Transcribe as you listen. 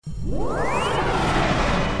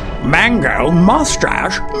Mango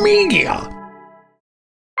Mustache Media.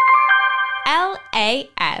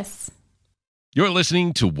 LAS. You're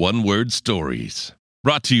listening to One Word Stories,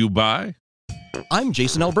 brought to you by... I'm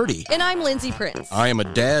Jason Alberti. And I'm Lindsay Prince. I am a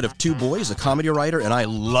dad of 2 boys, a comedy writer, and I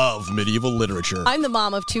love medieval literature. I'm the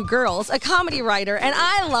mom of 2 girls, a comedy writer, and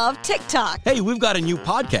I love TikTok. Hey, we've got a new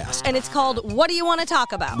podcast. And it's called What Do You Want to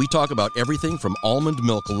Talk About? We talk about everything from almond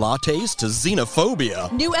milk lattes to xenophobia.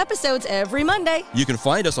 New episodes every Monday. You can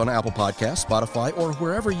find us on Apple Podcasts, Spotify, or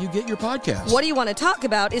wherever you get your podcasts. What Do You Want to Talk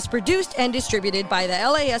About is produced and distributed by the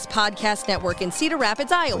LAS Podcast Network in Cedar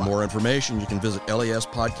Rapids, Iowa. For more information, you can visit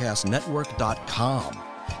laspodcastnetwork.com.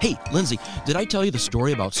 Hey, Lindsay, did I tell you the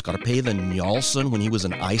story about Skarphéðinn Njálsson when he was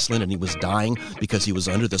in Iceland and he was dying because he was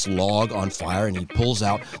under this log on fire and he pulls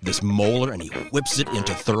out this molar and he whips it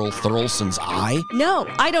into Thurl Thurlson's eye? No,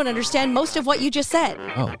 I don't understand most of what you just said.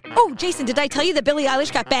 Oh, Jason, did I tell you that Billie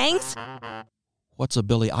Eilish got bangs? What's a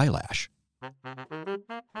Billie Eyelash?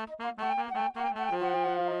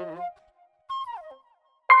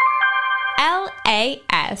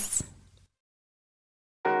 LAS.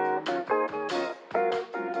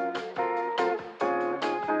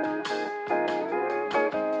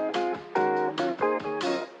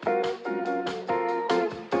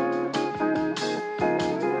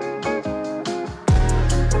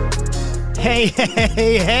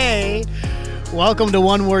 Hey. Welcome to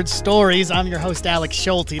One Word Stories. I'm your host, Alex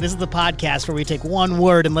Schulte. This is the podcast where we take one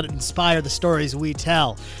word and let it inspire the stories we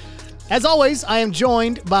tell. As always, I am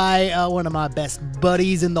joined by one of my best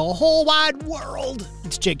buddies in the whole wide world.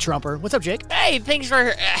 It's Jake Trumper. What's up, Jake? Hey, thanks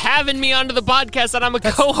for having me onto the podcast that I'm a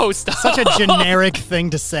co-host of. Such a generic thing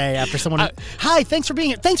to say after someone... Hi, thanks for being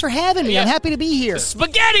here. Thanks for having me. Yeah. I'm happy to be here.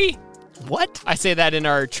 Spaghetti! What? I say that in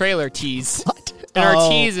our trailer tease. What? In our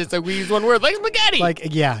tease, it's like we use one word, like spaghetti.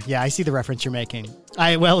 Yeah, I see the reference you're making.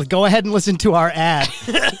 Well, go ahead and listen to our ad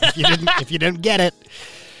if you didn't get it.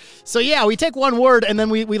 So yeah, we take one word and then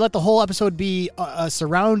we let the whole episode be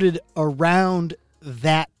surrounded around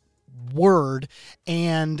that word.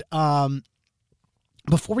 And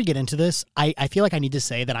before we get into this, I feel like I need to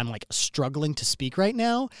say that I'm like struggling to speak right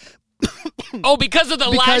now. Because of the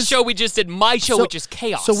last show we just did, my show, which is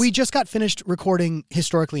chaos. So we just got finished recording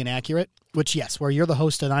Historically Inaccurate, which, yes, where you're the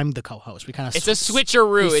host and I'm the co-host. We kind of it's a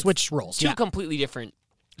switcheroo. We switch roles. Two completely different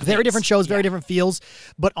Very different shows, very different feels.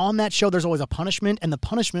 But on that show, there's always a punishment, and the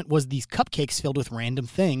punishment was these cupcakes filled with random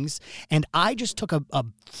things. And I just took a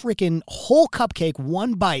freaking whole cupcake,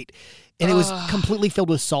 one bite, and it was completely filled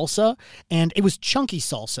with salsa, and it was chunky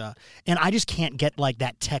salsa. And I just can't get, like,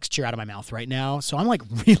 that texture out of my mouth right now. So I'm, like,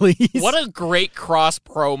 really... What a great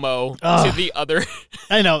cross-promo to the other...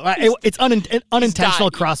 I know. It's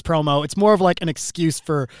unintentional cross-promo. It's more of, like, an excuse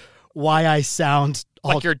for why I sound...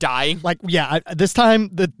 Like you're dying? Like, yeah, this time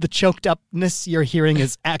the choked upness you're hearing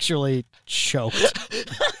is actually choked.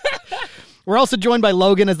 We're also joined by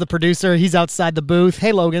Logan as the producer. He's outside the booth.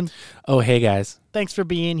 Hey, Logan. Oh, hey, guys. Thanks for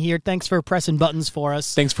being here. Thanks for pressing buttons for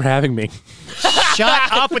us. Thanks for having me.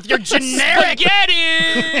 Shut up with your generic...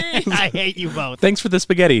 Spaghetti! I hate you both. Thanks for the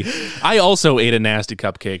spaghetti. I also ate a nasty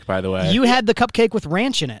cupcake, by the way. You had the cupcake with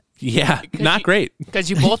ranch in it. Yeah, not great. Because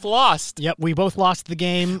you both lost. Yep, we both lost the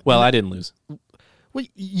game. Well, I didn't lose. Well,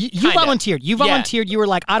 you volunteered. You volunteered. Yeah. You were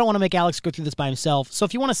like, I don't want to make Alex go through this by himself. So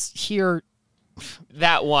if you want to hear...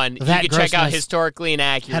 That one. That you can check out Historically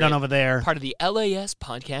Inaccurate. Head on over there. Part of the LAS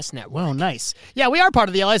Podcast Network. Whoa, nice. Yeah, we are part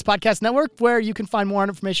of the LAS Podcast Network, where you can find more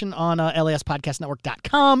information on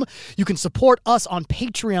laspodcastnetwork.com. You can support us on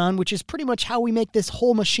Patreon, which is pretty much how we make this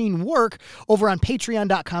whole machine work, over on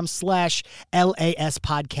patreon.com/LAS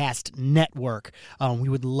Podcast Network. We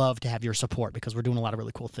would love to have your support because we're doing a lot of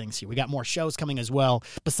really cool things here. We got more shows coming as well,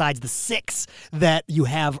 besides the 6 that you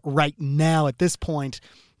have right now at this point.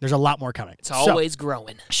 There's a lot more coming. It's always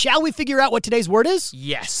growing. Shall we figure out what today's word is?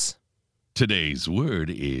 Yes. Today's word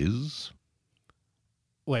is...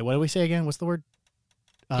 Wait, what did we say again? What's the word?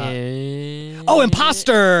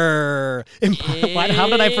 Imposter. How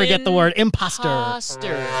did I forget the word? Imposter.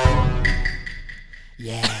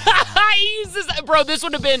 Yeah. I use this. Bro, this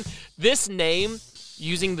would have been... This name,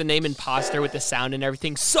 using the name imposter with the sound and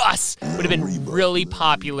everything, sus, would have been really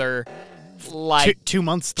popular... Like 2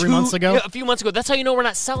 months, 3 months ago? Yeah, a few months ago. That's how you know we're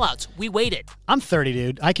not sellouts. We waited. I'm 30,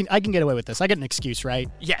 dude. I can get away with this. I get an excuse, right?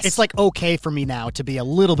 Yes. It's like okay for me now to be a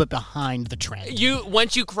little bit behind the trend.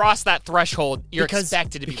 Once you cross that threshold, you're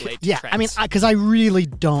expected to be late to yeah, trends. I mean, because I really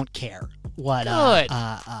don't care what... Good.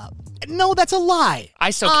 No, that's a lie. I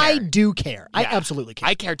still care. I do care. Yeah. I absolutely care.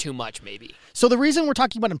 I care too much, maybe. So the reason we're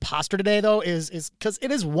talking about imposter today, though, is because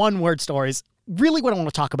it is one-word stories. Really what I want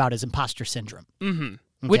to talk about is imposter syndrome. Mm-hmm.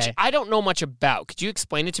 which Okay. I don't know much about. Could you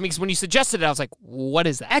explain it to me? Because when you suggested it, I was like, what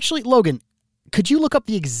is that? Actually, Logan, could you look up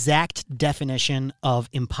the exact definition of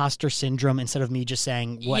imposter syndrome instead of me just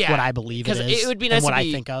saying what I believe it is it would be nice and what to be,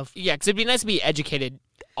 I think of? Yeah, because it'd be nice to be educated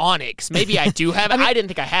on it. 'Cause maybe I do have it. I didn't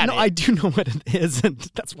think I had No, it. I do know what it is, and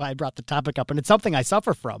that's why I brought the topic up. And it's something I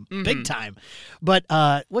suffer from big time. But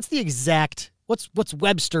what's the exact? What's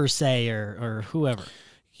Webster say or whoever?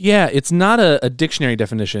 Yeah, it's not a dictionary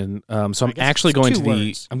definition. So I'm guess actually it's going two to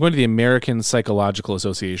words. I'm going to the American Psychological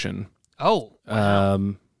Association. Oh,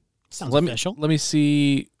 wow. Sounds Let official. me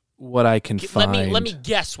see what I can find. Let me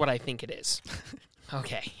guess what I think it is.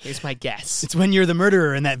 Okay, here's my guess. It's when you're the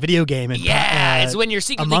murderer in that video game. And, It's when you're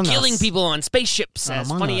secretly Among killing Us. people on spaceships as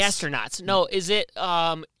Among funny Us. astronauts. No, is it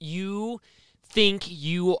you think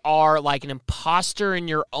you are like an imposter in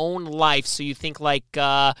your own life, so you think like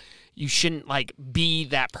you shouldn't like be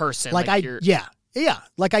that person. Like you're...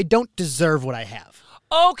 like I don't deserve what I have.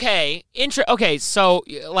 Okay, okay, so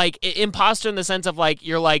like imposter in the sense of like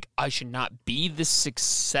you're like I should not be this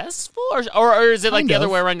successful, or is it like Kind the other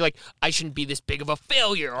of. way around? You're like I shouldn't be this big of a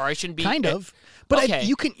failure, or I shouldn't be Kind of. But Okay.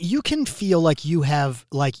 you can feel like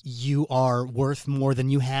you are worth more than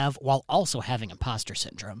you have while also having imposter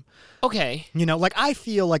syndrome. Okay. You know, like I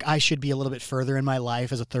feel like I should be a little bit further in my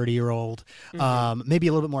life as a 30-year-old, maybe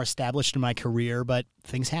a little bit more established in my career, but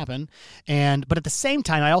things happen. But at the same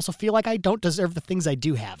time, I also feel like I don't deserve the things I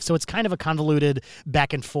do have. So it's kind of a convoluted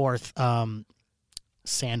back and forth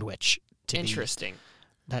sandwich. Interesting.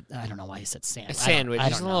 That I don't know why he said sandwich. A sandwich. I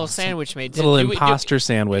Just don't a know. little sandwich made. little Do we- imposter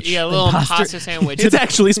sandwich. Yeah, a little imposter sandwich. It's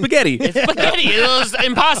actually spaghetti. It's spaghetti. A little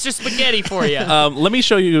imposter spaghetti for you. Let me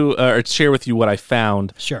show you or share with you what I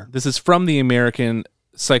found. Sure. This is from the American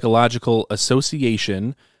Psychological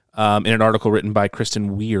Association in an article written by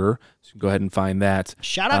Kristen Weir. So you can go ahead and find that.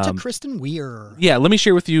 Shout out to Kristen Weir. Yeah, let me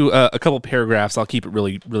share with you a couple paragraphs. I'll keep it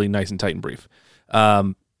really, really nice and tight and brief.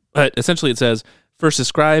 But essentially it says, first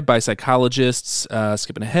described by psychologists,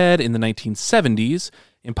 skipping ahead, in the 1970s,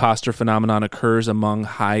 imposter phenomenon occurs among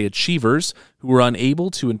high achievers who are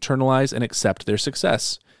unable to internalize and accept their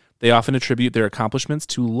success. They often attribute their accomplishments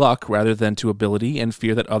to luck rather than to ability and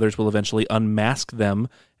fear that others will eventually unmask them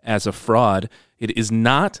as a fraud. It is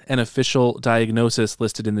not an official diagnosis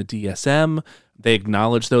listed in the DSM. They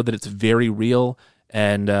acknowledge, though, that it's very real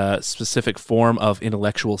and a specific form of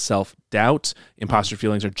intellectual self-doubt. Imposter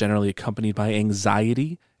feelings are generally accompanied by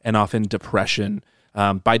anxiety and often depression.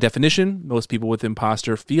 By definition, most people with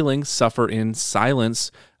imposter feelings suffer in silence,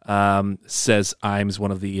 says Imes,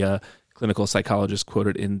 one of the clinical psychologists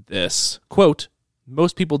quoted in this. Quote,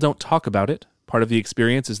 most people don't talk about it. Part of the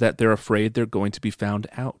experience is that they're afraid they're going to be found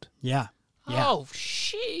out. Yeah. Yeah. Oh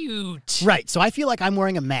shoot! Right. So I feel like I'm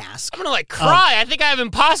wearing a mask. I'm gonna like cry. I think I have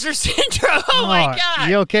imposter syndrome. Oh my god!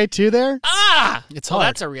 You okay too there? It's hard.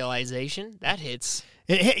 That's a realization that hits.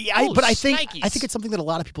 But I think shnikes. it's something that a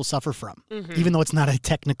lot of people suffer from, even though it's not a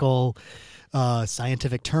technical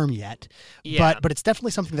scientific term yet. Yeah. But it's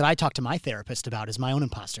definitely something that I talk to my therapist about is my own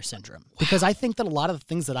imposter syndrome. Because I think that a lot of the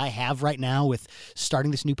things that I have right now with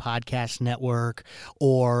starting this new podcast network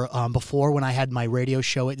or before when I had my radio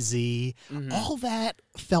show at Z, all that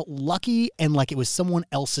felt lucky and like it was someone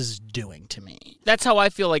else's doing to me. That's how I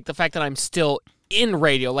feel. Like the fact that I'm still in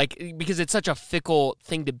radio, like because it's such a fickle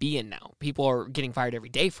thing to be in now. People are getting fired every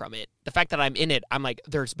day from it. The fact that I'm in it, I'm like,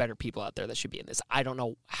 there's better people out there that should be in this. I don't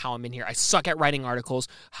know how I'm in here. I suck at writing articles.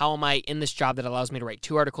 How am I in this job that allows me to write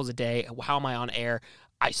 2 articles a day? How am I on air?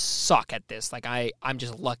 I suck at this. Like I'm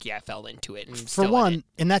just lucky I fell into it. And I'm For still in one, it.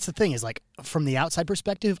 and that's the thing is like from the outside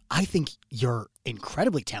perspective, I think you're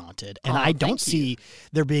incredibly talented, and Oh, I don't thank see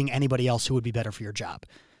there being anybody else who would be better for your job.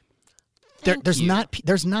 Thank There's you.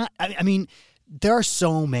 not. I mean, there are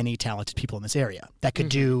so many talented people in this area that could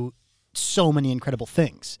do so many incredible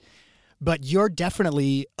things, but you're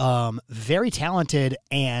definitely very talented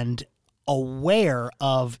and aware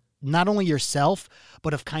of not only yourself,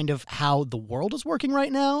 but of kind of how the world is working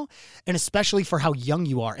right now, and especially for how young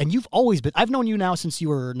you are. And you've always been, I've known you now since you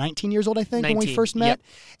were 19 years old, I think, when we 19, first met, yep.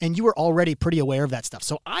 and you were already pretty aware of that stuff.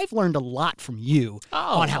 So I've learned a lot from you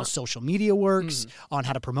Oh. on how social media works, on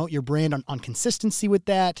how to promote your brand, on consistency with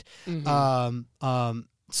that.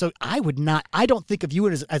 So I don't think of you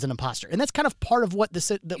as an imposter. And that's kind of part of what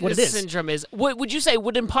what it is. Syndrome is. What would you say?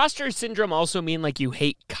 Would imposter syndrome also mean like you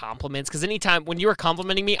hate compliments? Because anytime when you were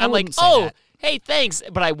complimenting me, I'm like, wouldn't say oh, that. hey, thanks.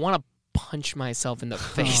 But I want to punch myself in the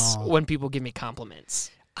face when people give me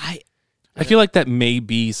compliments. I feel like that may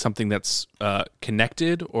be something that's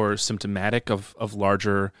connected or symptomatic of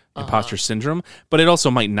larger imposter syndrome, but it also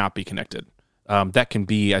might not be connected. That can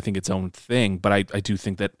be, I think, its own thing. But I do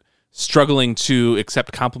think that struggling to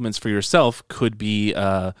accept compliments for yourself could be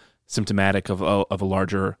symptomatic of a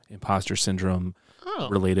larger imposter syndrome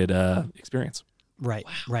related experience. Right,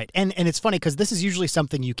 right. And it's funny because this is usually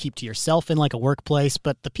something you keep to yourself in like a workplace,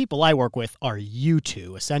 but the people I work with are you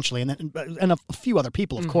two, essentially, and a few other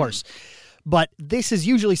people, of course. But this is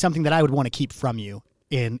usually something that I would want to keep from you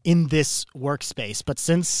in this workspace. But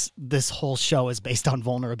since this whole show is based on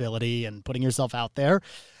vulnerability and putting yourself out there,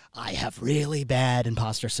 I have really bad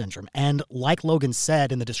imposter syndrome. And like Logan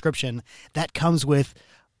said in the description, that comes with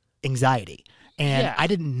anxiety. And I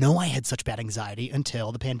didn't know I had such bad anxiety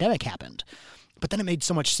until the pandemic happened. But then it made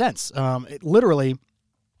so much sense. Literally,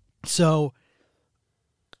 so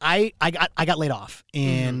I got laid off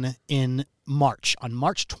in March. On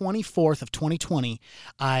March 24th of 2020,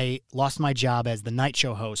 I lost my job as the night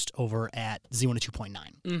show host over at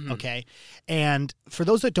Z102.9. Okay, and for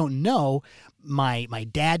those that don't know, my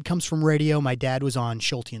dad comes from radio. My dad was on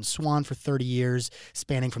Schulte and Swan for 30 years,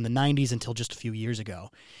 spanning from the 90s until just a few years ago,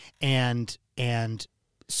 and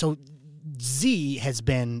so Z has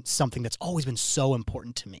been something that's always been so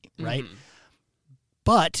important to me, right?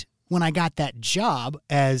 But when I got that job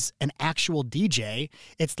as an actual DJ,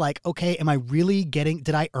 it's like, okay, am I really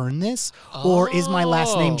did I earn this? Or is my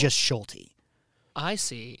last name just Schulte? I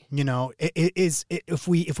see. You know, if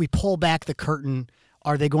we pull back the curtain,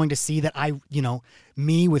 are they going to see that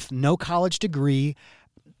me with no college degree,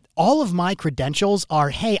 all of my credentials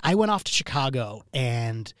are, hey, I went off to Chicago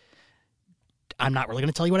and I'm not really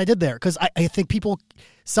going to tell you what I did there because I think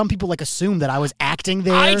some people like assume that I was acting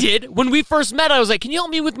there. I did. When we first met, I was like, can you help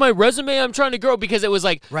me with my resume? I'm trying to grow, because it was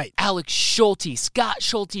like, right. Alex Schulte, Scott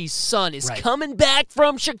Schulte's son, is coming back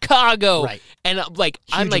from Chicago. Right. And I'm like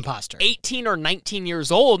imposter. 18 or 19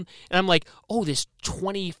 years old, and I'm like, oh, this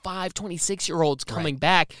 25, 26-year-old's coming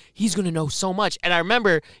back. He's going to know so much. And I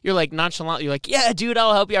remember you're like nonchalant. You're like, yeah, dude,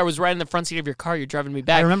 I'll help you. I was riding the front seat of your car. You're driving me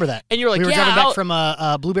back. I remember that. And you're like, we were yeah, driving back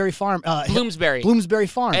from Blueberry Farm. Bloomsbury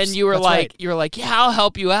Farms. And you were That's like, right. you were like, yeah, I'll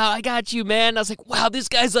help you out. I got you, man. I was like, wow, this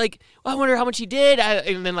guy's like, I wonder how much he did.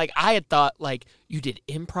 And then like I had thought like you did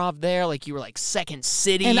improv there, like you were like Second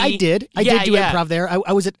City. And I did. I did do improv there.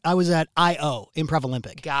 I was at IO, Improv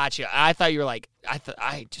Olympic. Gotcha. I thought you were like,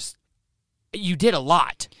 you did a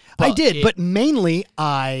lot. I did, but mainly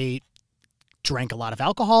I drank a lot of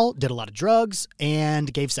alcohol, did a lot of drugs,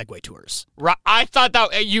 and gave Segway tours. Right. I thought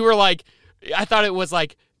that you were like, I thought it was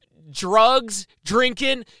like drugs,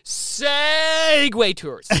 drinking, Segway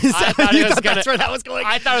tours. I thought that's where that was going.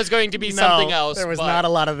 I thought it was going to be something else. There was not a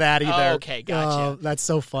lot of that either. Oh, okay, gotcha. Oh, that's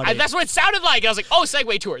so funny. That's what it sounded like. I was like, oh,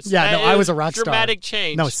 Segway tours. Yeah, no, I was a rock star. Dramatic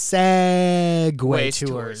change. No, Segway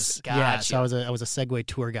tours. Gotcha. Yeah, so I was a Segway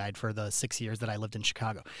tour guide for the 6 years that I lived in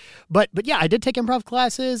Chicago. But yeah, I did take improv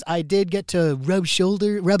classes. I did get to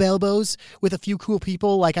rub elbows with a few cool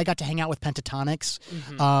people. Like I got to hang out with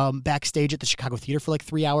Pentatonics backstage at the Chicago Theater for like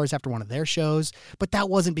 3 hours after one of their shows. But that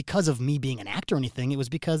wasn't because of me being an actor or anything. It was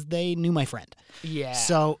because they knew my friend. Yeah.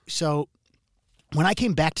 So when I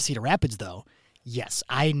came back to Cedar Rapids, though, yes,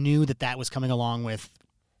 I knew that was coming along with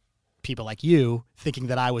people like you thinking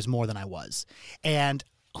that I was more than I was. And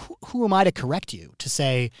who am I to correct you, to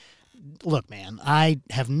say, look, man, I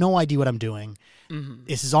have no idea what I'm doing.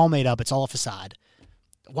 This is all made up. It's all a facade.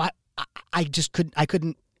 Why? I just couldn't.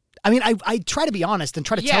 I mean, I try to be honest and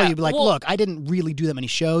try to tell you, like, look, I didn't really do that many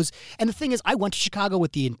shows. And the thing is, I went to Chicago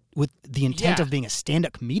with the intent of being a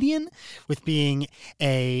stand-up comedian, with being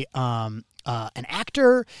an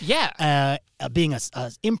actor, being a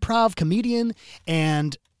improv comedian,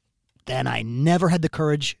 and then I never had the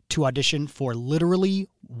courage to audition for literally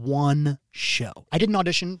one show. I didn't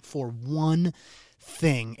audition for one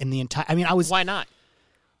thing in the entire. I mean, I was. Why not?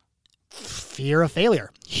 Fear of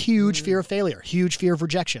failure. Huge fear of failure. Huge fear of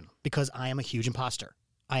rejection. Because I am a huge imposter.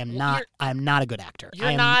 I am not a good actor.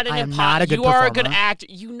 You're not an imposter. You are a good actor.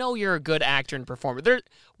 You know you're a good actor and performer.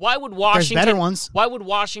 Why would Washington? There's better ones. Why would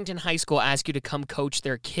Washington High School ask you to come coach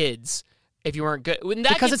their kids if you weren't good?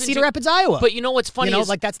 Because it's Cedar Rapids, Iowa. But you know what's funny?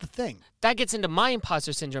 Like that's the thing. That gets into my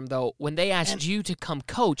imposter syndrome though. When they asked you to come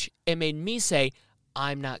coach, it made me say,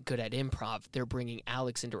 I'm not good at improv. They're bringing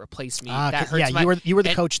Alex in to replace me. That hurts you were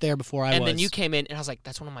the coach there before I was. And then you came in, and I was like,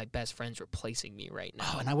 that's one of my best friends replacing me right now.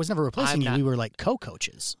 Oh, and I was never replacing you. We were like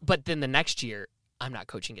co-coaches. But then the next year, I'm not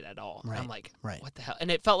coaching it at all. Right, I'm like, what the hell? And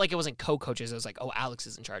it felt like it wasn't co-coaches. It was like, oh, Alex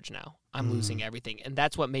is in charge now. I'm losing everything. And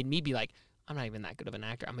that's what made me be like, I'm not even that good of an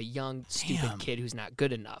actor. I'm a young, stupid kid who's not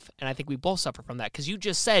good enough. And I think we both suffer from that because you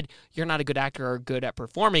just said you're not a good actor or good at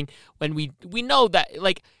performing when we know that,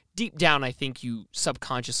 like, deep down, I think you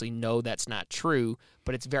subconsciously know that's not true,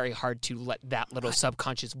 but it's very hard to let that little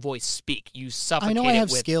subconscious voice speak. You suffocate I know I it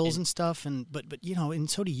have with- skills and stuff, but and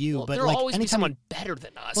so do you. Well, but there'll like always be anytime someone better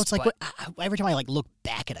than us. well, it's like but- every time I like look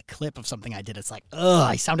back at a clip of something I did, it's like, ugh,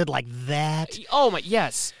 I sounded like that. Oh my,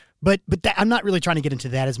 yes. But I'm not really trying to get into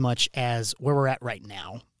that as much as where we're at right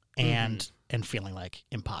now, and feeling like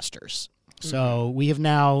imposters. So we have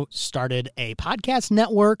now started a podcast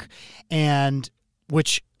network, and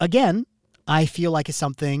which again I feel like is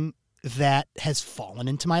something that has fallen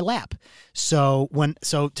into my lap. So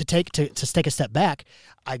to take a step back,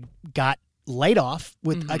 I got laid off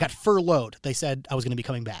with I got furloughed. They said I was going to be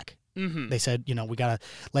coming back. They said, we got to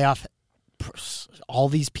lay off all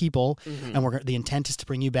these people, and the intent is to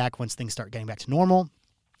bring you back once things start getting back to normal.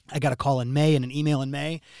 I got a call in May and an email in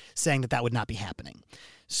May saying that would not be happening.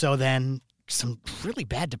 So then some really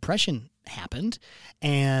bad depression happened,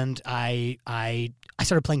 and I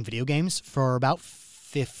started playing video games for about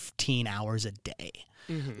 15 hours a day.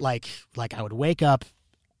 Like I would wake up,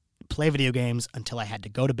 play video games until I had to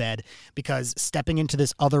go to bed, because stepping into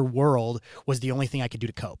this other world was the only thing I could do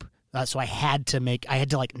to cope. So I had to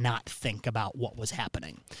like not think about what was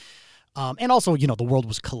happening. And also, the world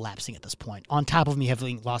was collapsing at this point. On top of me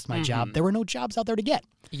having lost my job, there were no jobs out there to get.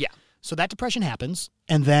 Yeah. So that depression happens,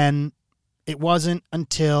 and then it wasn't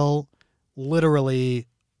until literally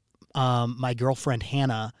my girlfriend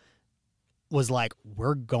Hannah was like,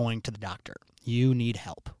 "We're going to the doctor. You need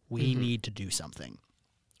help. We need to do something."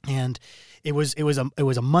 And it was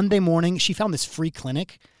a Monday morning. She found this free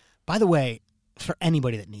clinic. By the way, for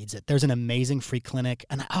anybody that needs it, there's an amazing free clinic,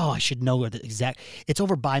 and I should know the exact. It's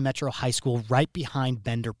over by Metro High School, right behind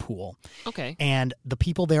Bender Pool. Okay. And the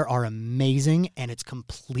people there are amazing, and it's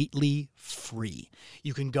completely free.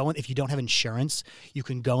 You can go in if you don't have insurance. You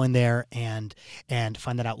can go in there and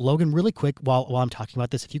find that out. Logan, really quick, while I'm talking about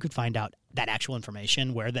this, if you could find out that actual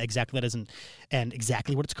information, where exactly that is and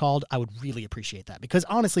exactly what it's called, I would really appreciate that. Because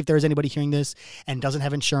honestly, if there's anybody hearing this and doesn't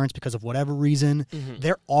have insurance because of whatever reason,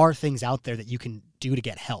 there are things out there that you can do to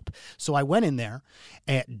get help. So I went in there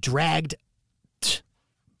and dragged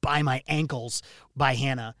by my ankles by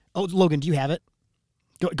Hannah. Oh, Logan, do you have it?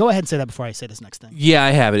 Go ahead and say that before I say this next thing. Yeah,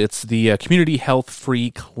 I have it. It's the Community Health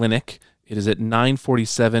Free Clinic. It is at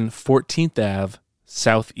 947 14th Ave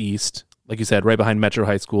Southeast. Like you said, right behind Metro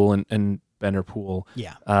High School and Bender Pool.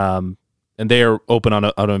 Yeah. And they are open on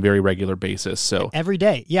a very regular basis. So every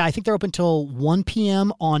day. Yeah, I think they're open till 1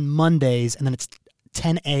 p.m. on Mondays, and then it's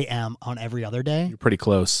 10 a.m. on every other day. you're pretty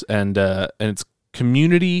close. And it's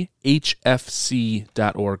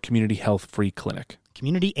communityhfc.org, Community Health Free Clinic.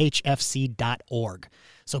 communityhfc.org.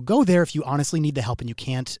 So go there if you honestly need the help and you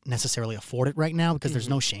can't necessarily afford it right now, because there's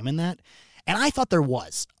no shame in that. And I thought there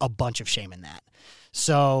was a bunch of shame in that.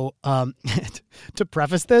 So to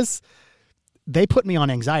preface this, they put me on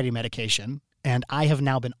anxiety medication, and I have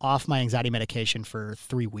now been off my anxiety medication for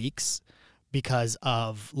 3 weeks because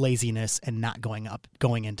of laziness and not going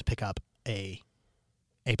in to pick up a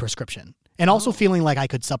prescription. And also feeling like I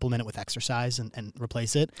could supplement it with exercise and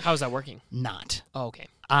replace it. How's that working? Not. Oh, okay.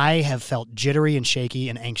 I have felt jittery and shaky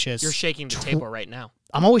and anxious. You're shaking the table right now.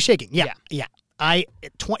 I'm always shaking. Yeah.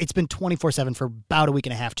 It's been 24/7 for about a week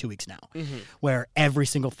and a half, 2 weeks now, where every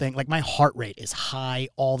single thing, like my heart rate is high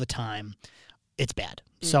all the time. It's bad.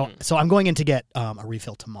 So I'm going in to get a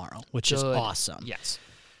refill tomorrow, which is awesome. Yes.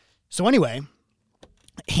 So anyway,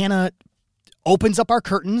 Hannah opens up our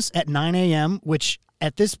curtains at 9 a.m., which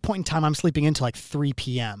at this point in time, I'm sleeping until like 3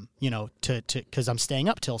 p.m., because I'm staying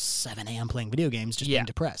up till 7 a.m. playing video games, just being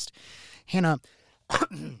depressed. Hannah,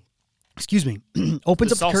 excuse me,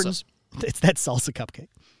 opens up the curtains. It's that salsa cupcake.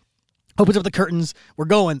 Opens up the curtains. We're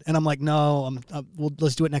going, and I'm like, no,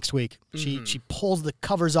 let's do it next week. She pulls the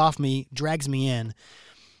covers off me, drags me in.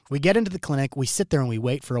 We get into the clinic. We sit there and we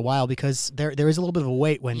wait for a while, because there is a little bit of a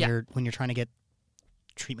wait when you're trying to get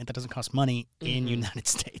treatment that doesn't cost money in United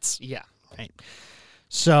States. Yeah. Right.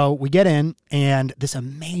 So we get in, and this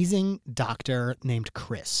amazing doctor named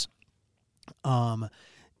Chris,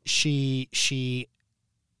 she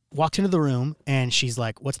walked into the room, and she's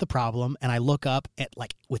like, "What's the problem?" And I look up at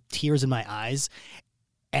with tears in my eyes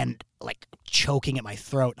and choking at my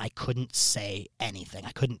throat. I couldn't say anything.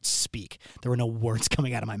 I couldn't speak. There were no words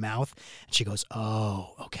coming out of my mouth. And she goes,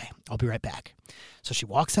 "Oh, okay. I'll be right back." So she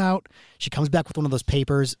walks out. She comes back with one of those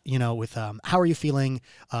papers, with how are you feeling?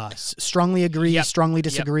 Strongly agree, strongly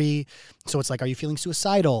disagree. Yep. So it's like, are you feeling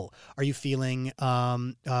suicidal? Are you feeling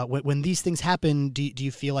when these things happen? Do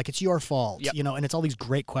you feel like it's your fault? Yep. And it's all these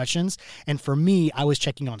great questions. And for me, I was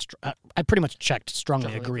checking on. I pretty much checked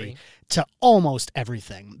strongly agree to almost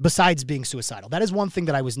everything besides besides being suicidal. That is one thing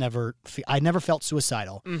that I never felt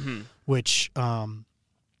suicidal, which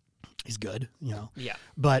is good, you know. Yeah.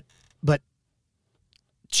 But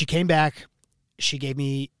she came back. She gave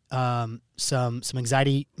me some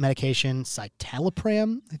anxiety medication,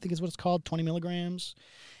 citalopram, I think is what it's called, 20 milligrams.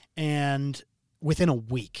 And within a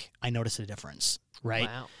week, I noticed a difference, right?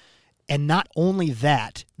 Wow. And not only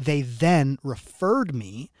that, they then referred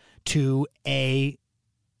me to a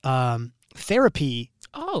therapy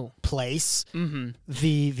place,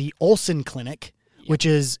 the Olson Clinic, which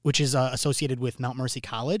is associated with Mount Mercy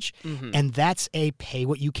College, and that's a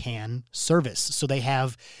pay-what-you-can service. So they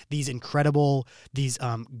have these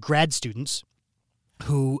grad students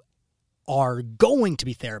who are going to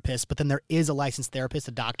be therapists, but then there is a licensed therapist,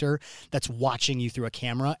 a doctor, that's watching you through a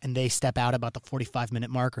camera, and they step out about the 45-minute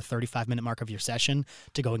mark or 35-minute mark of your session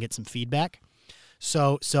to go and get some feedback.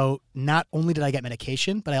 So not only did I get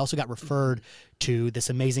medication, but I also got referred to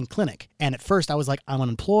this amazing clinic. And at first I was like, I'm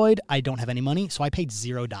unemployed, I don't have any money, so I paid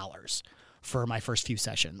 $0 for my first few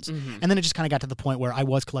sessions. And then it just kind of got to the point where I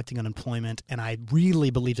was collecting unemployment, and I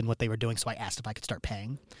really believed in what they were doing, so I asked if I could start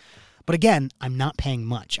paying. But again, I'm not paying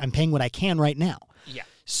much. I'm paying what I can right now. Yeah.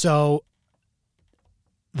 So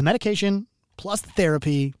the medication plus the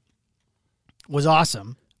therapy was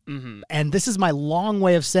awesome. And this is my long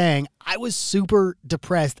way of saying I was super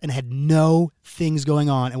depressed and had no things going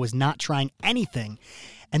on and was not trying anything.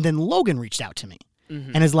 And then Logan reached out to me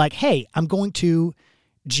and is like, hey, I'm going to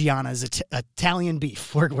Gianna's Italian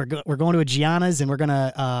Beef. We're going to a Gianna's, and we're going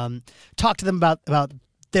to talk to them about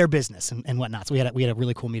their business and whatnot. So we had a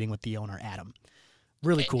really cool meeting with the owner, Adam.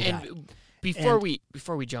 Really cool guy. Before we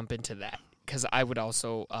jump into that, because I would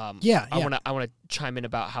also I want to chime in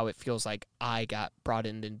about how it feels like I got brought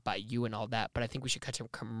in by you and all that, but I think we should cut to a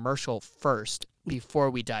commercial first before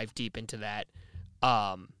we dive deep into that.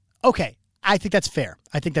 Okay, I think that's fair.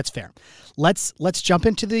 Let's jump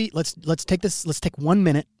into let's take 1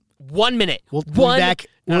 minute. 1 minute. We'll be back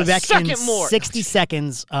in more. 60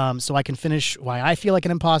 seconds so I can finish why I feel like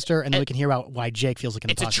an imposter, and then we can hear about why Jake feels like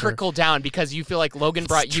an imposter. It's a trickle down because you feel like Logan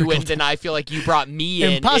brought you in, then I feel like you brought me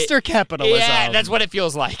in. Imposter capitalism. Yeah, that's what it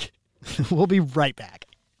feels like. We'll be right back.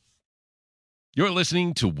 You're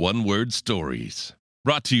listening to One Word Stories,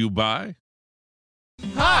 brought to you by...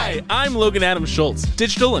 Hi, I'm Logan Adam Schultz,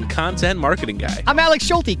 digital and content marketing guy. I'm Alex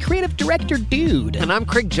Schulte, creative director dude. And I'm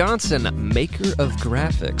Craig Johnson, maker of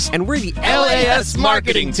graphics. And we're the LAS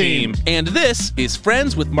Marketing Team. And this is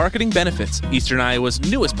Friends with Marketing Benefits, Eastern Iowa's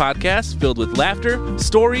newest podcast filled with laughter,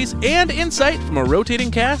 stories, and insight from a rotating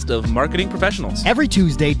cast of marketing professionals. Every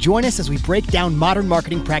Tuesday, join us as we break down modern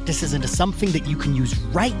marketing practices into something that you can use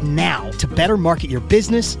right now to better market your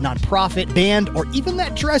business, nonprofit, band, or even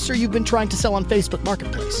that dresser you've been trying to sell on Facebook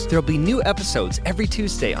Marketplace. There'll be new episodes every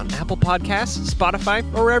Tuesday on Apple Podcasts, Spotify,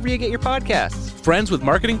 or wherever you get your podcasts. Friends with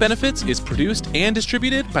Marketing Benefits is produced and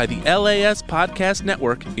distributed by the LAS Podcast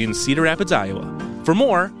Network in Cedar Rapids, Iowa. For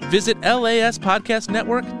more, visit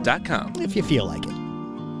laspodcastnetwork.com. If you feel like it.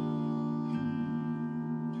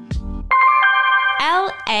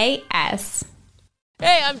 LAS.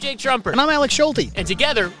 Hey, I'm Jake Trumper. And I'm Alex Schulte. And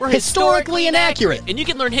together, we're Historically Inaccurate. And you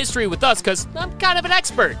can learn history with us because I'm kind of an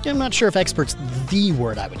expert. I'm not sure if expert's the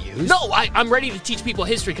word I would use. No, I'm ready to teach people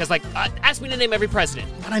history because, ask me to name every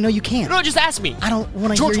president. But I know you can't. No, just ask me. I don't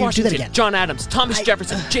want to George hear you Washington, do that again. John Adams, Thomas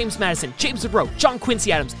Jefferson, James Madison, James Monroe, John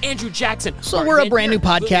Quincy Adams, Andrew Jackson. So Martin we're a Van brand new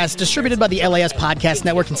Buren, podcast distributed by the LAS Podcast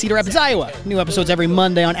Network in Cedar Rapids, Iowa. New episodes every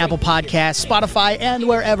Monday on Apple Podcasts, Spotify, and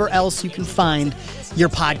wherever else you can find your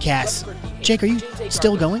podcasts. Jake, are you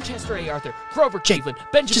still going? Chester A. Arthur, Grover Jake, Cleveland,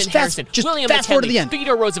 Benjamin just Harrison, William fast forward to McKinley, the end.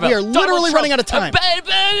 Theodore Roosevelt. We are Donald literally Trump, running out of time.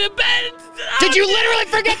 Did you literally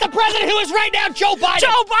forget the president who is right now, Joe Biden?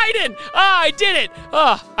 Joe Biden! I did it!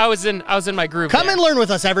 I was in my groove. Come there. and learn with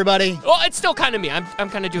us, everybody. Well, it's still kind of me. I'm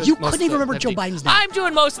kind of doing. You most couldn't even of the remember Joe lifting. Biden's name. I'm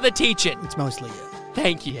doing most of the teaching. It's mostly you.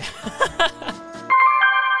 Thank you.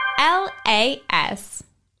 LAS.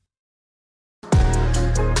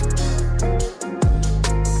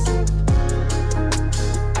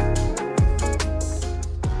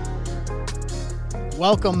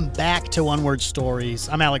 Welcome back to One Word Stories.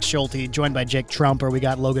 I'm Alex Schulte, joined by Jake Trumper. We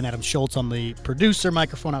got Logan Adam Schultz on the producer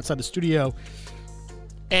microphone outside the studio.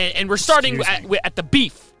 And we're starting at the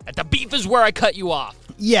beef. At the beef is where I cut you off.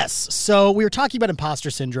 Yes. So we were talking about imposter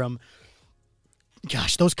syndrome.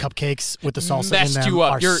 Gosh, those cupcakes with the salsa in Messed them you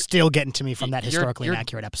up. are still getting to me from that historically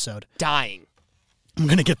inaccurate episode. Dying. I'm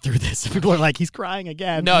going to get through this. People are like, he's crying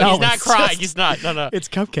again. No, he's not it's crying. just- He's not. No. It's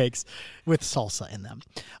cupcakes with salsa in them.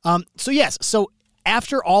 So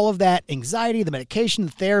after all of that anxiety, the medication,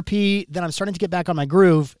 the therapy, then I'm starting to get back on my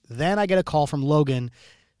groove. Then I get a call from Logan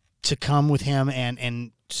to come with him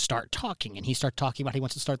and start talking, and he started talking about he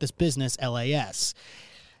wants to start this business, LAS.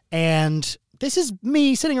 And this is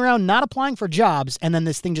me sitting around not applying for jobs, and then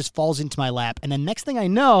this thing just falls into my lap. And then next thing I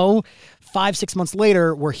know, 5-6 months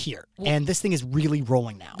later, we're here. And this thing is really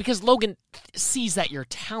rolling now. Because Logan sees that you're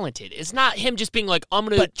talented. It's not him just being like, I'm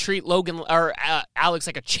going to treat Logan or Alex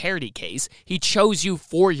like a charity case. He chose you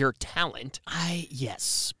for your talent.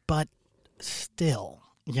 Yes, but still,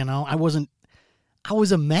 I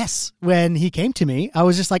was a mess when he came to me. I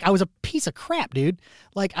was just like, I was a piece of crap, dude.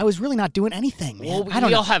 Like, I was really not doing anything, man. Well,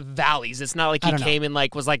 we all have valleys. It's not like he came and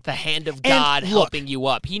was like the hand of God helping you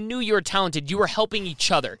up. He knew you were talented. You were helping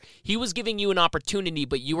each other. He was giving you an opportunity,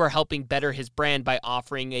 but you were helping better his brand by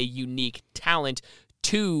offering a unique talent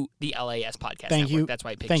to the LAS podcast Thank network. you. That's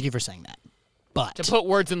why I picked Thank you for saying that. But to put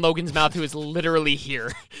words in Logan's mouth, who is literally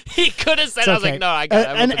here. He could have said, I was like, no, I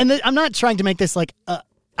got it. And I'm not trying to make this like...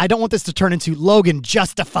 I don't want this to turn into, Logan,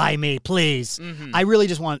 justify me, please. Mm-hmm. I really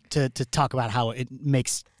just want to talk about how it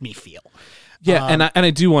makes me feel. Yeah, and I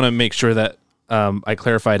do want to make sure that I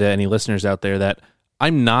clarify to any listeners out there that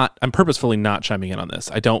I'm purposefully not chiming in on this.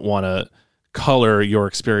 I don't want to color your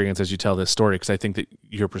experience as you tell this story, because I think that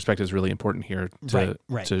your perspective is really important here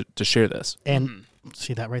to share this. And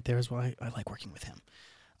see, that right there is why I like working with him.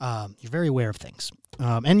 You're very aware of things.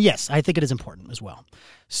 And yes, I think it is important as well.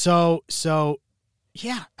 So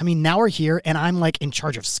yeah, I mean, now we're here, and I'm like in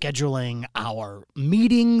charge of scheduling our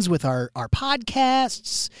meetings with our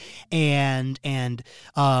podcasts and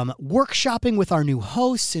workshopping with our new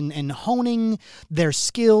hosts and honing their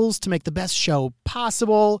skills to make the best show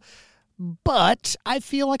possible. But I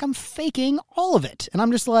feel like I'm faking all of it. And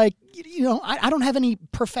I'm just like, I don't have any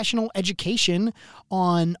professional education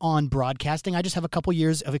on broadcasting. I just have a couple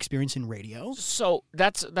years of experience in radio. So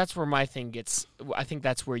that's where my thing gets, I think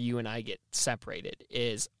that's where you and I get separated,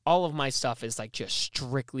 is all of my stuff is like just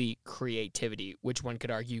strictly creativity, which one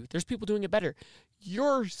could argue there's people doing it better.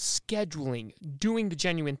 You're scheduling, doing the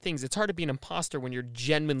genuine things. It's hard to be an imposter when you're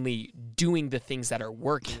genuinely doing the things that are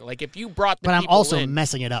working. Like if you brought the But I'm people also in,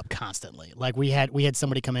 messing it up constantly. Like we had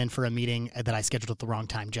somebody come in for a meeting that I scheduled at the wrong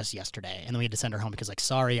time just yesterday, and then we had to send her home because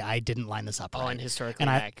sorry, I didn't line this up right. and historically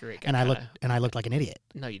inaccurate. accurate. And I looked like an idiot.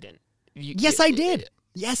 No, you didn't. Yes, I did.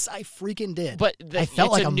 Yes, I freaking did. But I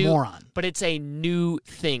felt like a moron. But it's a new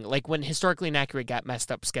thing. Like when Historically Inaccurate got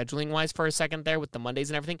messed up scheduling-wise for a second there with the Mondays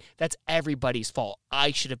and everything, that's everybody's fault.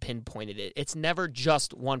 I should have pinpointed it. It's never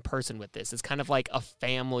just one person with this. It's kind of like a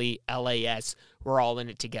family LAS. We're all in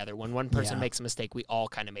it together. When one person makes a mistake, we all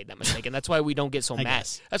kind of made that mistake. And that's why we don't get so mad.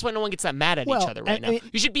 Guess. That's why no one gets that mad at each other right now.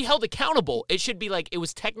 You should be held accountable. It should be like it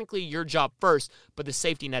was technically your job first, but the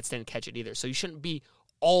safety nets didn't catch it either. So you shouldn't be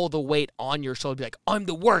all the weight on your shoulder, be like, I'm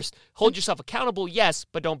the worst. Hold yourself accountable, yes,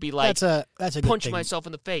 but don't be like, that's a good punch thing myself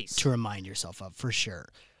in the face. to remind yourself of, for sure.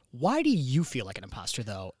 Why do you feel like an imposter,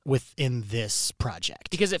 though, within this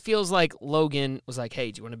project? Because it feels like Logan was like,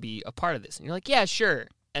 hey, do you want to be a part of this? And you're like, yeah, sure.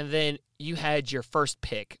 And then you had your first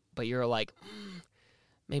pick, but you're like,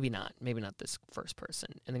 maybe not this first person.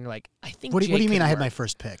 And then you're like, I think What do you mean I had my my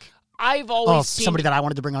first pick? I've always seen somebody that I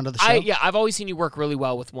wanted to bring onto the show? I've always seen you work really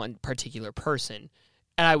well with one particular person.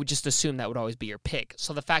 And I would just assume that would always be your pick.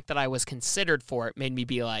 So the fact that I was considered for it made me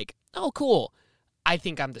be like, oh, cool. I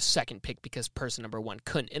think I'm the second pick because person number one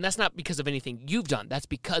couldn't. And that's not because of anything you've done. That's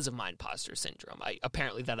because of my imposter syndrome. I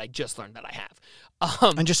just learned that I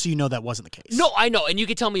have. And just so you know, that wasn't the case. No, I know. And you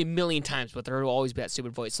could tell me a million times, but there will always be that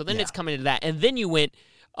stupid voice. So then it's coming to that. And then you went,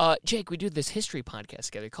 Jake, we do this history podcast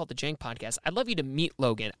together called the Jank Podcast. I'd love you to meet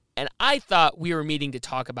Logan. And I thought we were meeting to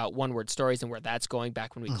talk about one-word stories and where that's going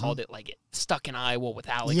back when we called it like Stuck in Iowa with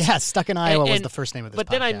Alex. Yeah, Stuck in Iowa was the first name of this podcast.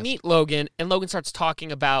 But then I meet Logan, and Logan starts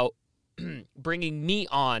talking about bringing me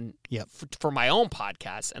on for my own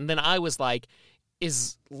podcast. And then I was like,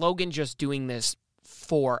 is Logan just doing this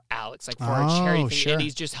for Alex, like for a charity thing? Sure. And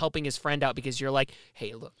he's just helping his friend out because you're like,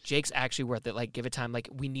 hey, look, Jake's actually worth it. Like, give it time. Like,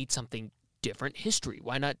 we need something different history.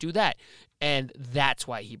 Why not do that? And that's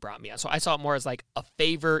why he brought me on. So I saw it more as like a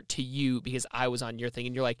favor to you because I was on your thing,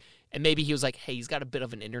 and you're like, and maybe he was like, hey, he's got a bit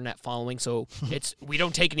of an internet following, so we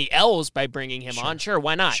don't take any L's by bringing him on. Sure,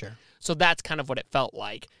 why not? Sure. So that's kind of what it felt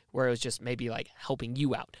like, where it was just maybe like helping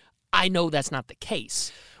you out. I know that's not the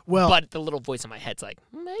case. Well, but the little voice in my head's like,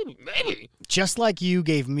 maybe. Just like you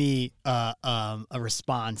gave me a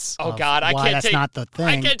response. Oh God, I why can't that's take, not the thing.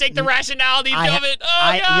 I can't take the rationality of it. Oh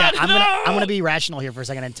God, yeah, no! I'm gonna be rational here for a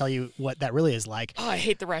second and tell you what that really is like. Oh, I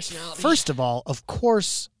hate the rationality. First of all, of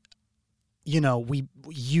course,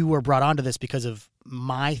 you were brought onto this because of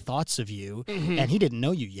my thoughts of you, and he didn't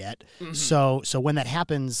know you yet. So when that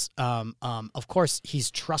happens, of course, he's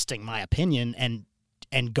trusting my opinion and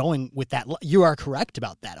and going with that. You are correct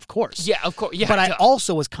about that, of course. Yeah, of course. Yeah, but I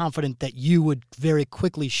also was confident that you would very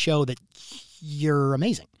quickly show that you're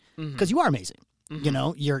amazing, because you are amazing. You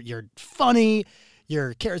know, you're funny,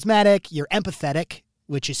 you're charismatic, you're empathetic,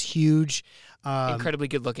 which is huge. Incredibly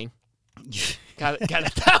good looking. Got it.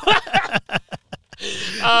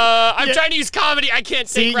 I'm trying to use comedy. I can't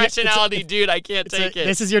take rationality, dude. I can't take it.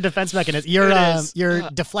 This is your defense mechanism. You're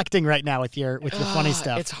deflecting right now with your funny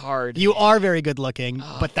stuff. It's hard. You are very good looking,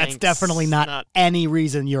 but that's definitely not any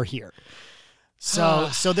reason you're here. So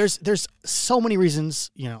there's so many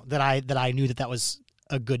reasons, you know, that I knew that was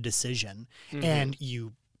a good decision, and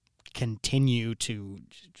you continue to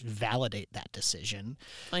validate that decision.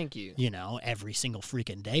 Thank you. You know, every single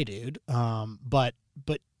freaking day, dude. But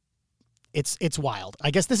it's wild.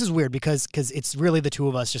 I guess this is weird because it's really the two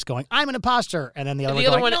of us just going, I'm an imposter, and then the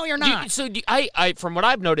other one, no, you're not. I from what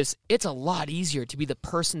I've noticed, it's a lot easier to be the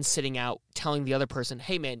person sitting out telling the other person,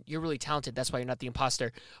 hey man, you're really talented, that's why you're not the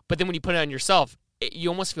imposter. But then when you put it on yourself, you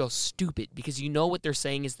almost feel stupid because you know what they're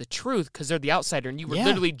saying is the truth because they're the outsider and you were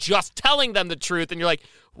literally just telling them the truth, and you're like,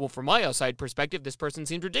 well, from my outside perspective, this person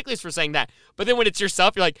seems ridiculous for saying that. But then when it's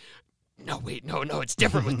yourself, you're like, no, wait, no, it's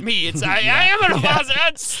different with me. It's I am an imposter.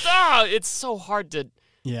 It's so hard to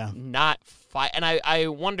not fight. And I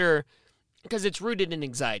wonder, because it's rooted in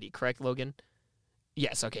anxiety, correct, Logan?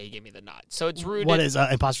 Yes, okay, he gave me the nod. So it's rooted... What is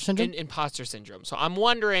imposter syndrome? Imposter syndrome. So I'm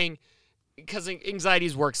wondering, because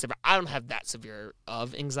anxiety's work severe. I don't have that severe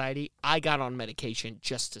of anxiety. I got on medication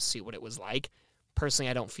just to see what it was like.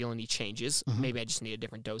 Personally, I don't feel any changes. Maybe I just need a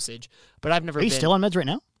different dosage. But I've never been... Are you still on meds right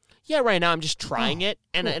now? Yeah, right now I'm just trying it,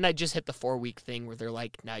 and I just hit the 4-week thing where they're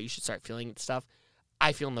like, now you should start feeling stuff.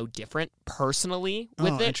 I feel no different personally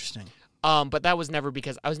with it. Interesting. But that was never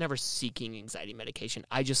because I was never seeking anxiety medication.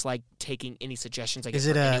 I just like taking any suggestions I get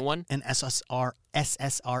from anyone. Is it an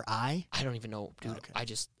SSRI? I don't even know, dude. Okay.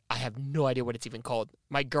 I have no idea what it's even called.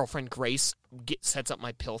 My girlfriend Grace sets up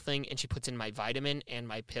my pill thing, and she puts in my vitamin and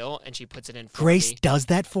my pill, and she puts it in for Grace me. does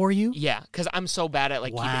that for you? Yeah, because I'm so bad at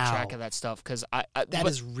keeping track of that stuff. Because that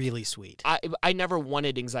is really sweet. I never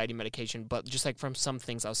wanted anxiety medication, but just like from some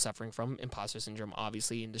things I was suffering from, imposter syndrome,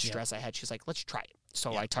 obviously, and the stress I had, she's like, let's try it.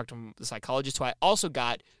 So I talked to the psychologist, who I also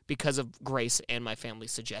got because of Grace and my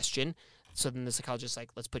family's suggestion. So then the psychologist was like,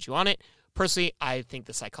 let's put you on it. Personally, I think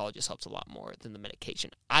the psychologist helps a lot more than the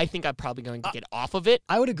medication. I think I'm probably going to get off of it.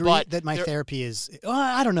 I would agree that my therapy is...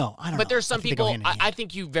 I don't know. But there's some people... I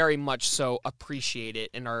think you very much so appreciate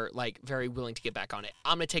it and are like very willing to get back on it.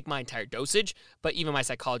 I'm going to take my entire dosage, but even my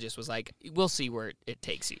psychologist was like, we'll see where it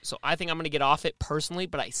takes you. So I think I'm going to get off it personally,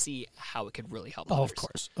 but I see how it could really help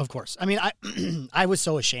others. Of course. I mean, I was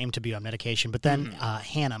so ashamed to be on medication, but then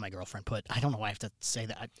Hannah, my girlfriend, I don't know why I have to say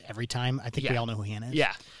that every time. I think we all know who Hannah is.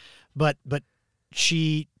 Yeah. But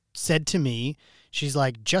she said to me, she's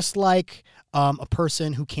like, just like a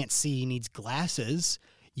person who can't see needs glasses,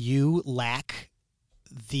 you lack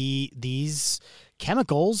these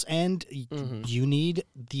chemicals, and you need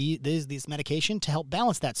this medication to help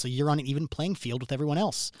balance that, so you're on an even playing field with everyone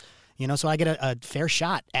else. You know, so I get a fair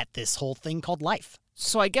shot at this whole thing called life.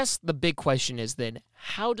 So I guess the big question is then,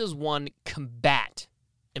 how does one combat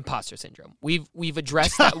imposter syndrome? We've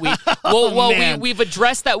addressed that. We've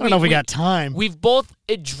addressed that. I don't know if we got time. We've both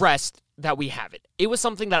addressed that we have it. It was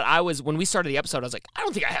something that when we started the episode, I was like, I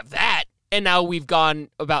don't think I have that. And now we've gone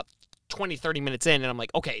about 20, 30 minutes in, and I'm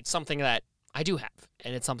like, okay, it's something that I do have,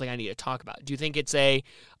 and it's something I need to talk about. Do you think it's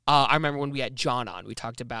I remember when we had John on, we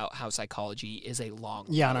talked about how psychology is a long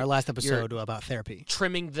road. On our last episode about therapy.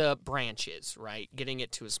 Trimming the branches, right? Getting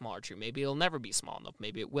it to a smaller tree. Maybe it'll never be small enough.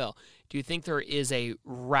 Maybe it will. Do you think there is a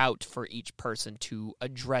route for each person to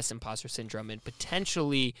address imposter syndrome and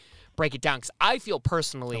potentially break it down? Because I feel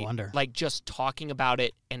personally like just talking about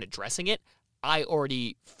it and addressing it, I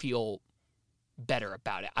already feel better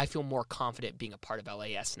about it. I feel more confident being a part of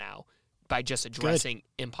LAS now by just addressing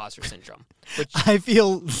imposter syndrome. I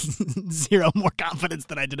feel zero more confidence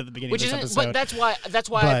than I did at the beginning of this episode. But that's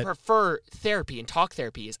why I prefer therapy and talk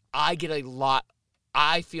therapy is I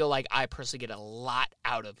feel like I personally get a lot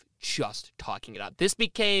out of just talking it out. This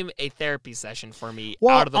became a therapy session for me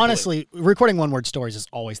out of the honestly, recording one-word stories is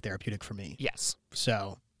always therapeutic for me. Yes.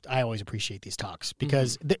 So I always appreciate these talks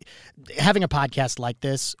because having a podcast like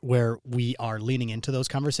this where we are leaning into those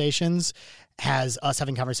conversations has us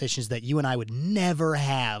having conversations that you and I would never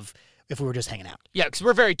have if we were just hanging out. Yeah, because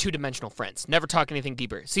we're very two-dimensional friends. Never talk anything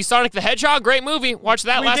deeper. See Sonic the Hedgehog? Great movie. Watched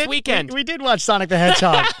that last weekend. We did watch Sonic the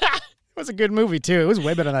Hedgehog. It was a good movie, too. It was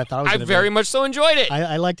way better than I thought it was going to be. I very much so enjoyed it.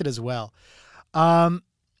 I liked it as well.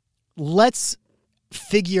 Let's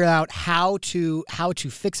figure out how to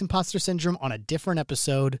fix imposter syndrome on a different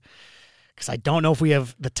episode. Because I don't know if we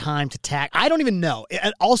have the time to I don't even know.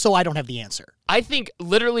 And also, I don't have the answer. I think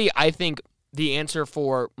the answer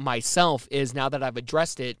for myself is, now that I've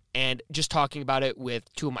addressed it and just talking about it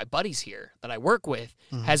with two of my buddies here that I work with,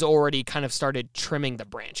 has already kind of started trimming the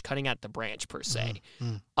branch, cutting out the branch per se.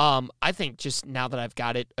 I think just now that I've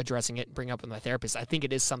got it, addressing it, and bringing it up with my therapist, I think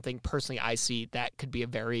it is something personally I see that could be a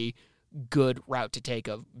very good route to take,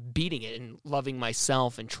 of beating it and loving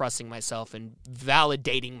myself and trusting myself and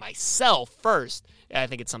validating myself first. I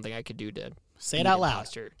think it's something I could do to say it out loud.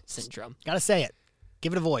 Imposter syndrome. Got to say it.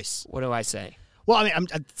 Give it a voice. What do I say? Well, I mean,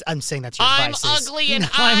 I'm saying that's your advice. I'm ugly and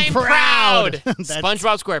I'm proud.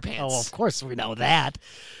 SpongeBob SquarePants. Oh, well, of course we know that.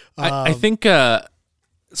 I think,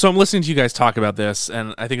 so I'm listening to you guys talk about this,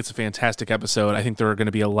 and I think it's a fantastic episode. I think there are going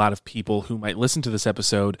to be a lot of people who might listen to this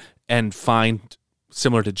episode and find,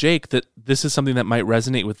 similar to Jake, that this is something that might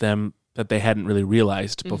resonate with them that they hadn't really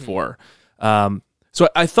realized before. So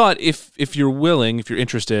I thought if you're willing, if you're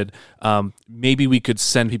interested, maybe we could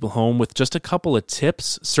send people home with just a couple of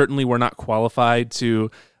tips. Certainly we're not qualified to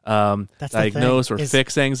diagnose or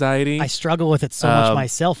fix anxiety. I struggle with it so much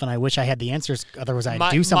myself, and I wish I had the answers. Otherwise,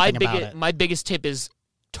 I'd do something about it. My biggest tip is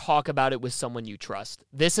talk about it with someone you trust.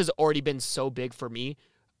 This has already been so big for me.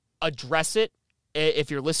 Address it.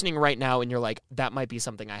 If you're listening right now and you're like, that might be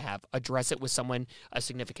something I have, address it with someone, a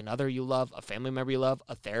significant other you love, a family member you love,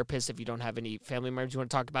 a therapist if you don't have any family members you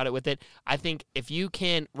want to talk about it with it. I think if you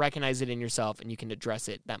can recognize it in yourself and you can address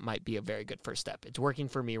it, that might be a very good first step. It's working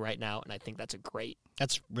for me right now, and I think that's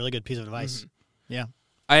That's a really good piece of advice. Yeah.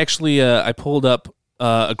 I actually, I pulled up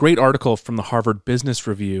a great article from the Harvard Business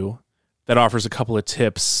Review that offers a couple of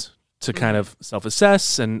tips to kind of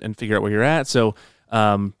self-assess and figure out where you're at. So,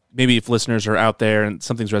 maybe if listeners are out there and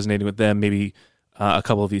something's resonating with them, maybe a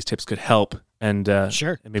couple of these tips could help. And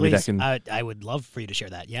sure, and maybe please. that can I would love for you to share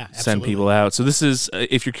that. Yeah, absolutely. Send people out. So this is,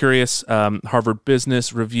 if you're curious, Harvard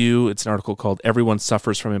Business Review. It's an article called "Everyone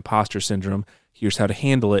Suffers from Imposter Syndrome. Here's How to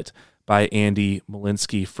Handle It" by Andy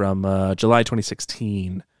Molinsky from July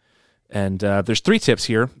 2016. And there's 3 tips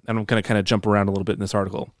here, and I'm going to kind of jump around a little bit in this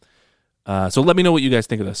article. So let me know what you guys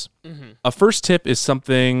think of this. A first tip is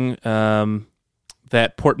something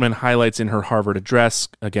that Portman highlights in her Harvard address,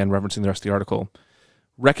 again, referencing the rest of the article.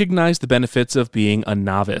 Recognize the benefits of being a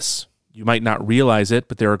novice. You might not realize it,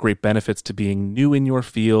 but there are great benefits to being new in your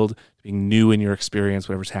field, being new in your experience,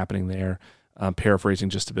 whatever's happening there. Paraphrasing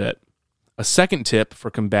just a bit. A second tip for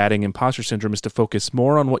combating imposter syndrome is to focus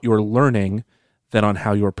more on what you're learning than on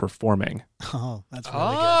how you're performing. Oh, that's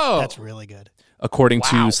really good. That's really good. According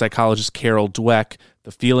to psychologist Carol Dweck,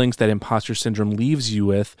 the feelings that imposter syndrome leaves you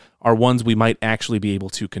with are ones we might actually be able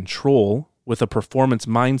to control. With a performance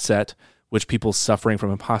mindset, which people suffering from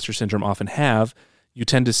imposter syndrome often have, you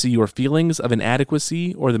tend to see your feelings of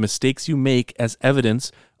inadequacy or the mistakes you make as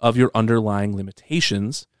evidence of your underlying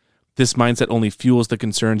limitations. This mindset only fuels the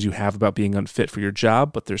concerns you have about being unfit for your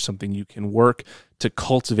job, but there's something you can work to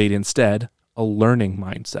cultivate instead, a learning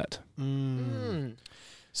mindset.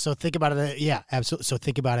 So think about it. Yeah, absolutely. So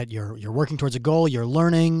think about it. You're working towards a goal. You're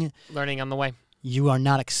learning. Learning on the way. You are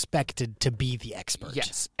not expected to be the expert.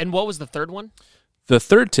 Yes. And what was the third one? The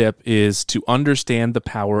third tip is to understand the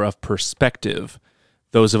power of perspective.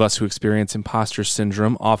 Those of us who experience imposter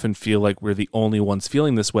syndrome often feel like we're the only ones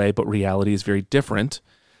feeling this way, but reality is very different.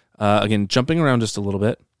 Again, jumping around just a little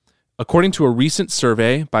bit. According to a recent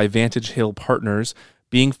survey by Vantage Hill Partners,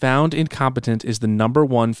 being found incompetent is the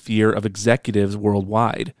 #1 fear of executives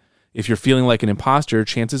worldwide. If you're feeling like an imposter,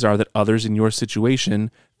 chances are that others in your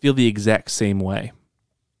situation feel the exact same way.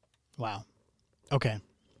 Wow. Okay.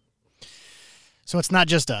 So it's not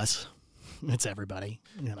just us. It's everybody,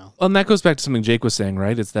 you know. Well, and that goes back to something Jake was saying,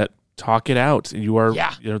 right? It's that talk it out. You are,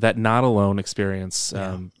 that not alone experience.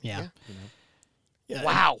 Wow.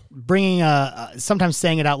 Bringing sometimes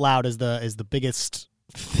saying it out loud is the biggest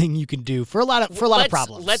thing you can do for a lot of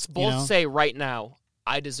problems. Let's both say right now,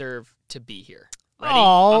 I deserve to be here. Ready?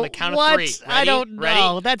 Oh, on the count of 3. Ready? I don't know.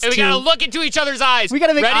 Ready? That's and we gotta look into each other's eyes. We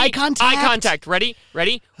gotta make Ready? eye contact. Eye contact. Ready?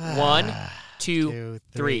 1, 2,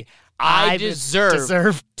 3. I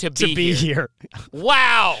deserve to be here.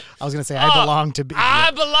 Wow. I was going to say, I belong to be here. I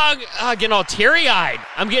belong. Getting all teary-eyed.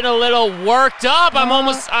 I'm getting a little worked up. I'm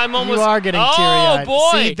almost. You are getting teary-eyed.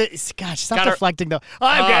 Oh, boy. Gosh, stop deflecting, though.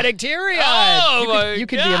 I'm getting teary-eyed. Oh, you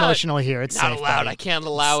can be emotional here. It's not safe, allowed. buddy. I can't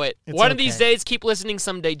allow it. It's One okay. of these days, keep listening.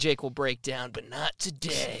 Someday Jake will break down, but not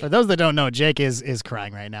today. For those that don't know, Jake is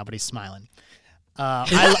crying right now, but he's smiling.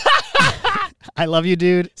 I love you,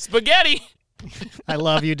 dude. Spaghetti. I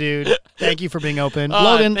love you, dude. Thank you for being open.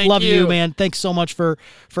 Logan, thank love you, you. man. Thanks so much for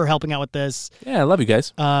helping out with this. Yeah, I love you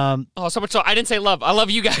guys. Oh, so much so I didn't say love. I love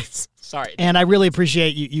you guys. Sorry. And I really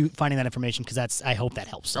appreciate you finding that information because I hope that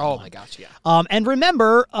helps someone. Oh my gosh, yeah. And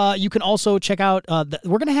remember, you can also check out.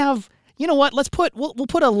 We're gonna have. You know what? We'll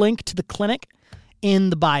put a link to the clinic in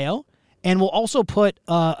the bio, and we'll also put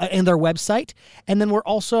in their website, and then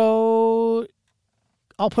I'll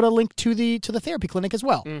put a link to the therapy clinic as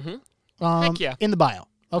well. Mm-hmm. Heck yeah. In the bio.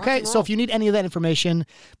 Okay, so if you need any of that information,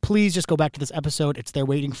 please just go back to this episode. It's there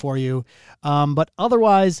waiting for you. But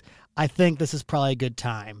otherwise, I think this is probably a good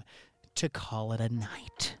time to call it a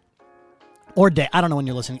night or day. I don't know when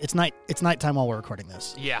you're listening. It's nighttime while we're recording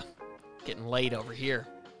this. Yeah. Getting late over here.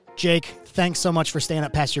 Jake, thanks so much for staying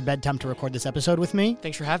up past your bedtime to record this episode with me.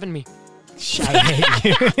 Thanks for having me. I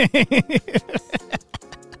hate you.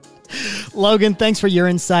 Logan, thanks for your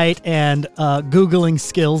insight and Googling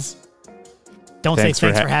skills. Don't say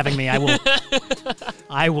thanks for having me. I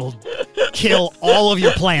will kill all of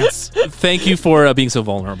your plants. Thank you for being so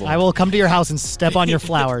vulnerable. I will come to your house and step on your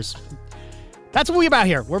flowers. That's what we're about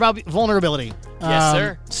here. We're about vulnerability.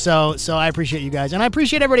 Yes, sir. So I appreciate you guys. And I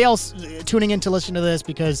appreciate everybody else tuning in to listen to this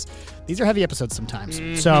because these are heavy episodes sometimes.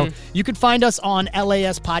 Mm-hmm. So you can find us on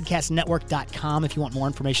laspodcastnetwork.com if you want more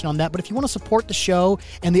information on that. But if you want to support the show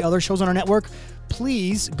and the other shows on our network,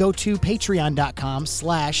 please go to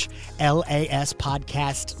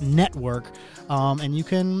patreon.com/laspodcastnetwork. And you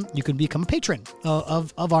can become a patron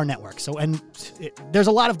of our network. So, there's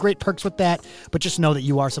a lot of great perks with that, but just know that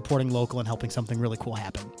you are supporting local and helping something really cool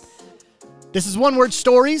happen. This is One Word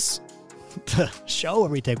Stories, the show where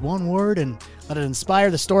we take one word and let it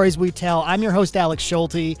inspire the stories we tell. I'm your host, Alex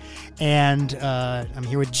Schulte, and I'm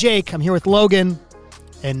here with Jake. I'm here with Logan,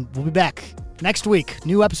 and we'll be back next week.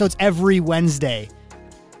 New episodes every Wednesday.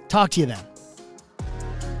 Talk to you then.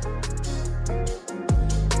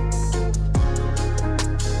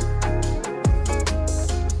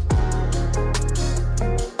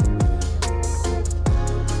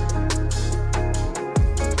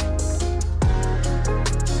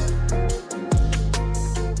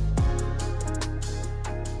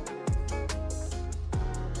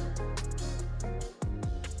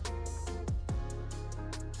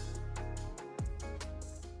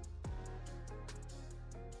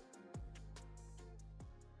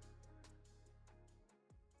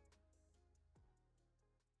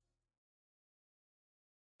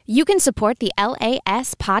 You can support the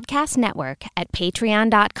LAS Podcast Network at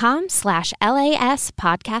patreon.com/LAS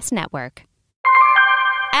Podcast Network.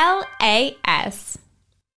 LAS.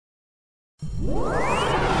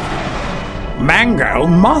 Mango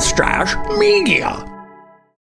Mustache Media.